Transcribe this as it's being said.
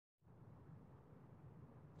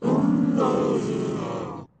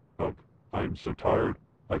Ugh, I am so tired.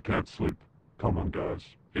 I can't sleep. Come on, guys.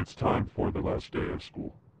 It's time for the last day of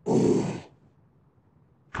school.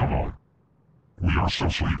 Come on. We are so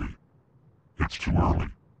sleepy. It's too early.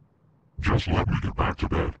 Just let me get back to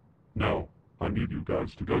bed. No, I need you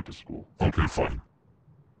guys to go to school. Okay, fine.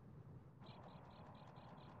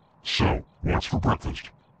 So, what's for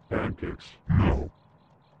breakfast? Pancakes. No.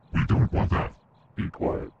 We don't want that. Be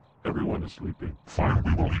quiet. Everyone is sleeping. Fine,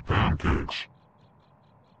 we will eat pancakes.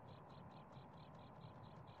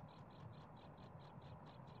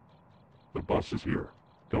 The bus is here.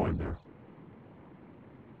 Go in there.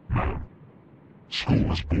 Madam,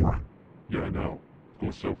 school is boring. Yeah, I know.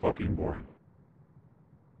 School's so fucking boring.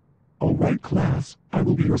 All right, class. I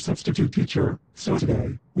will be your substitute teacher. So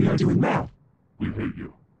today, we are doing math. We hate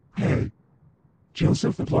you. Hey.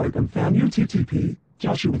 Joseph the Polygon fan UTTP,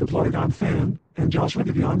 Joshua the Polygon fan, and Joshua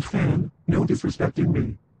the Beyond fan. No disrespecting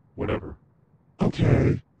me. Whatever.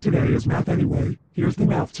 Okay, today is math anyway. Here's the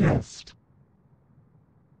math test.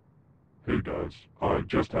 Hey guys, I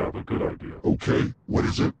just have a good idea. Okay, what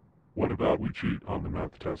is it? What about we cheat on the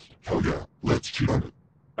math test? Hell yeah, let's cheat on it.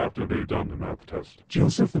 After they've done the math test.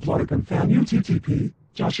 Joseph the Polygon fan UTTP,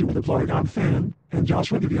 Joshua the Polygon fan, and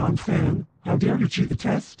Joshua the Beyond fan. How dare you cheat the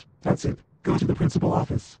test? That's it. Go to the principal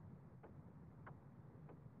office.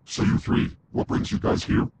 So you three, what brings you guys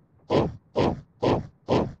here?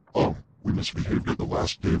 We misbehaved at the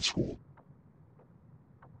last day of school.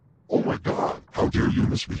 Oh my god, how dare you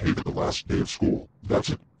misbehave at the last day of school? That's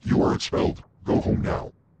it, you are expelled. Go home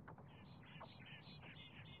now.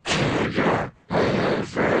 Oh my god, I am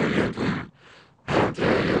afraid of you. How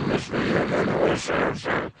dare you misbehave at the last day of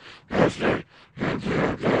school? That's it, and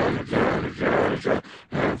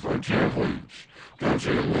for 10 weeks. Don't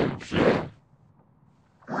you lose, yeah.